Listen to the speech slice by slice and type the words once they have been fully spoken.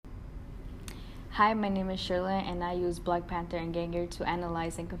Hi, my name is Sherlyn, and I use Black Panther and Ganger to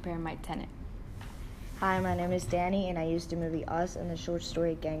analyze and compare my tenet. Hi, my name is Danny, and I used the movie Us and the short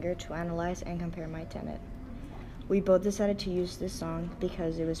story Ganger to analyze and compare my tenet. We both decided to use this song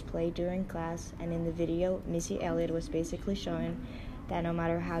because it was played during class, and in the video, Missy Elliott was basically showing that no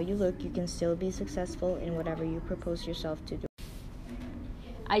matter how you look, you can still be successful in whatever you propose yourself to do.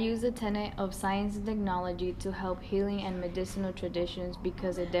 I use the tenet of science and technology to help healing and medicinal traditions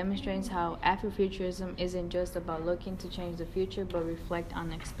because it demonstrates how Afrofuturism isn't just about looking to change the future but reflect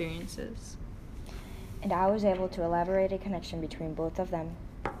on experiences. And I was able to elaborate a connection between both of them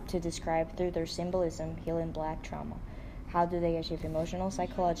to describe through their symbolism healing Black trauma. How do they achieve emotional,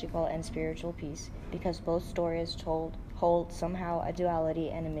 psychological, and spiritual peace? Because both stories hold somehow a duality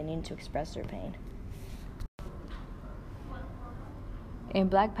and a meaning to express their pain. In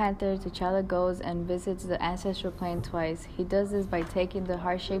Black Panther, T'Challa goes and visits the ancestral plane twice. He does this by taking the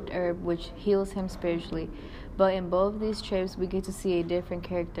heart-shaped herb, which heals him spiritually. But in both these trips, we get to see a different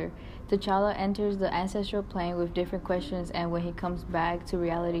character. T'Challa enters the ancestral plane with different questions, and when he comes back to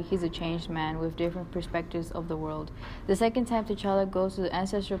reality, he's a changed man with different perspectives of the world. The second time T'Challa goes to the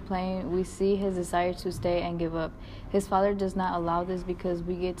ancestral plane, we see his desire to stay and give up. His father does not allow this because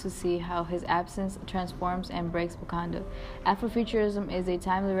we get to see how his absence transforms and breaks Wakanda. Afrofuturism is a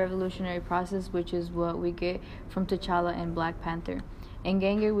timely revolutionary process, which is what we get from T'Challa in Black Panther. In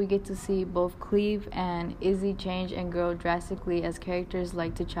Ganger, we get to see both Cleve and Izzy change and grow drastically as characters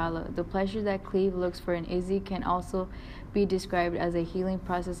like T'Challa. The pleasure that Cleve looks for in Izzy can also be described as a healing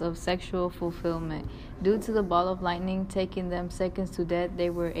process of sexual fulfillment. Due to the ball of lightning taking them seconds to death, they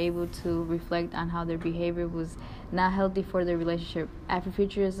were able to reflect on how their behavior was not healthy for their relationship.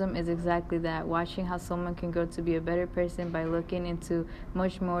 Afrofuturism is exactly that, watching how someone can grow to be a better person by looking into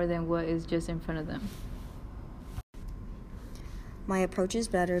much more than what is just in front of them. My approach is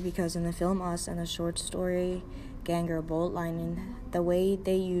better because in the film Us and the short story Ganger Bold Lightning, the way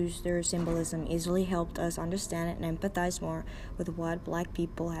they use their symbolism easily helped us understand and empathize more with what Black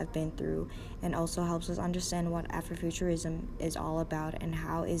people have been through, and also helps us understand what Afrofuturism is all about and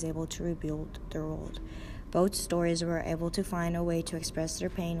how it is able to rebuild the world. Both stories were able to find a way to express their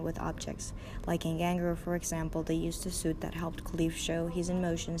pain with objects. Like in Ganger, for example, they used a suit that helped Cleve show his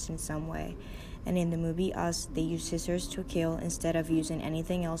emotions in some way. And in the movie Us, they used scissors to kill instead of using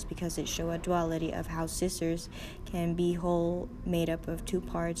anything else because it showed a duality of how scissors can be whole, made up of two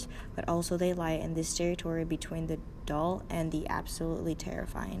parts, but also they lie in this territory between the dull and the absolutely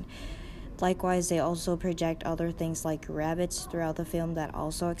terrifying. Likewise, they also project other things like rabbits throughout the film that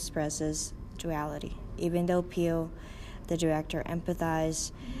also expresses duality. Even though Peele, the director,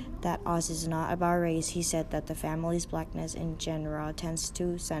 empathized that Us is not about race, he said that the family's Blackness in general tends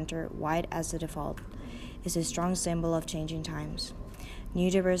to center white as the default, is a strong symbol of changing times.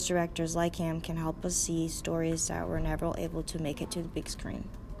 New diverse directors like him can help us see stories that were never able to make it to the big screen.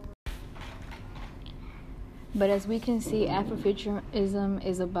 But as we can see, Afrofuturism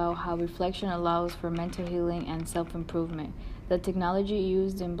is about how reflection allows for mental healing and self-improvement. The technology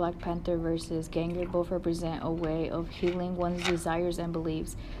used in Black Panther versus Ganger both represent a way of healing one's desires and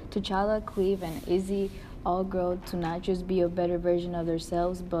beliefs. T'Challa, Cleve, and Izzy all grow to not just be a better version of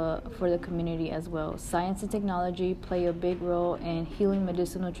themselves, but for the community as well. Science and technology play a big role in healing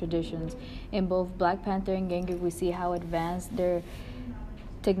medicinal traditions. In both Black Panther and Ganger, we see how advanced their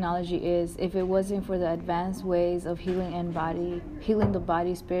technology is. If it wasn't for the advanced ways of healing the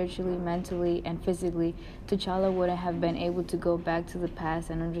body spiritually, mentally, and physically, T'Challa wouldn't have been able to go back to the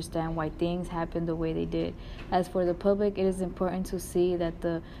past and understand why things happened the way they did. As for the public, it is important to see that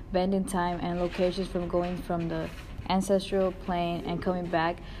the bend in time and locations from going from the ancestral plane and coming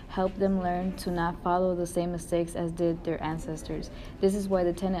back help them learn to not follow the same mistakes as did their ancestors. This is why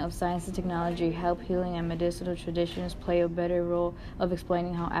the tenet of science and technology help healing and medicinal traditions play a better role of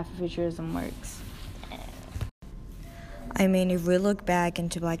explaining how Afrofuturism works. I mean, if we look back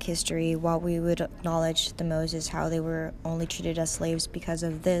into Black history, what we would acknowledge the most is how they were only treated as slaves because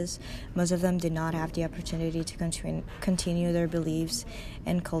of this. Most of them did not have the opportunity to continue their beliefs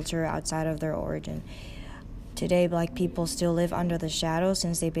and culture outside of their origin. Today, Black people still live under the shadow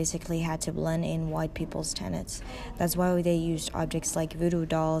since they basically had to blend in white people's tenets. That's why they used objects like voodoo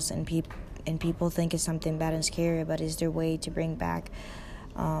dolls, and people think it's something bad and scary, but it's their way to bring back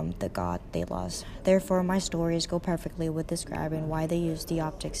the God they lost. Therefore, my stories go perfectly with describing why they use the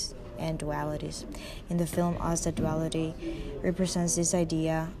objects and dualities. In the film Us, the duality represents this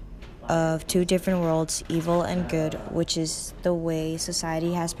idea of two different worlds, evil and good, which is the way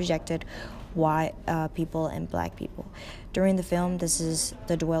society has projected white people and Black people. During the film, this is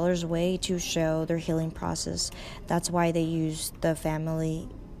the dwellers' way to show their healing process. That's why they use the family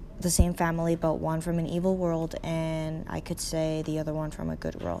the same family, but one from an evil world, and I could say the other one from a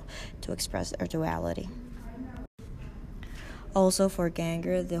good world, to express their duality. Also, for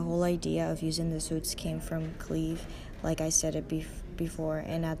Ganger, the whole idea of using the suits came from Cleve, like I said it before,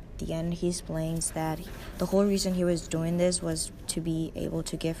 and at the end he explains that the whole reason he was doing this was to be able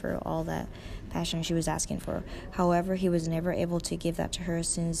to give her all that passion she was asking for. However, he was never able to give that to her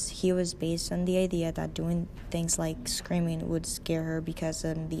since he was based on the idea that doing things like screaming would scare her, because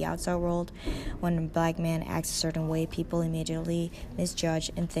in the outside world, when a black man acts a certain way, people immediately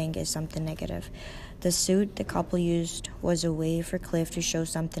misjudge and think is something negative. The suit the couple used was a way for Cliff to show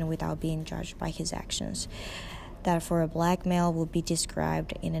something without being judged by his actions, that for a black male would be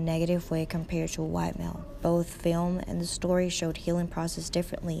described in a negative way compared to a white male. Both film and the story showed healing process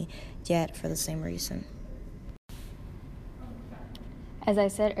differently, yet for the same reason. As I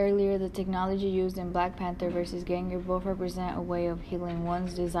said earlier, the technology used in Black Panther vs. Ganger both represent a way of healing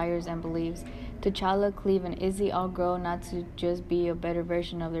one's desires and beliefs. T'Challa, Cleve, and Izzy all grow not to just be a better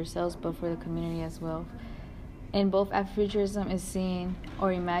version of themselves, but for the community as well. In both, Afrofuturism is seen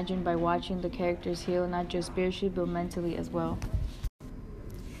or imagined by watching the characters heal, not just spiritually, but mentally as well.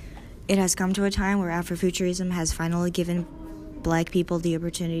 It has come to a time where Afrofuturism has finally given Black people the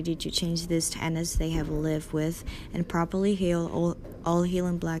opportunity to change these tenets they have lived with and properly heal all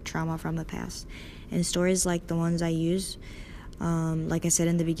healing Black trauma from the past. And stories like the ones I use, like I said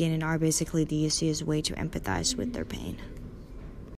in the beginning, are basically the easiest way to empathize with their pain.